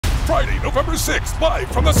Friday, November 6th, live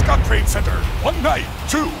from the Scott Trade Center. One night,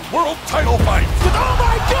 2 world title fights. Oh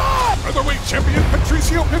my God! Featherweight champion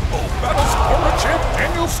Patricio Pitbull battles former champ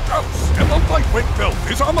Daniel Straus. And the lightweight belt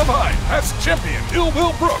is on the line as champion Ill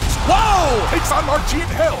Will Brooks. Whoa! Takes on Marcin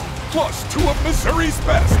Held. Plus, 2 of Missouri's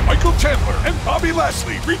best, Michael Chandler and Bobby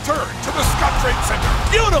Lashley, return to the Scott Trade Center.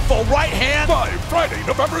 Beautiful right hand. Live Friday,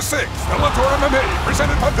 November 6th. Bellator MMA,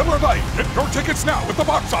 presented by Miller Lite. Get your tickets now at the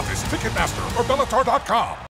box office, Ticketmaster, or Bellator.com.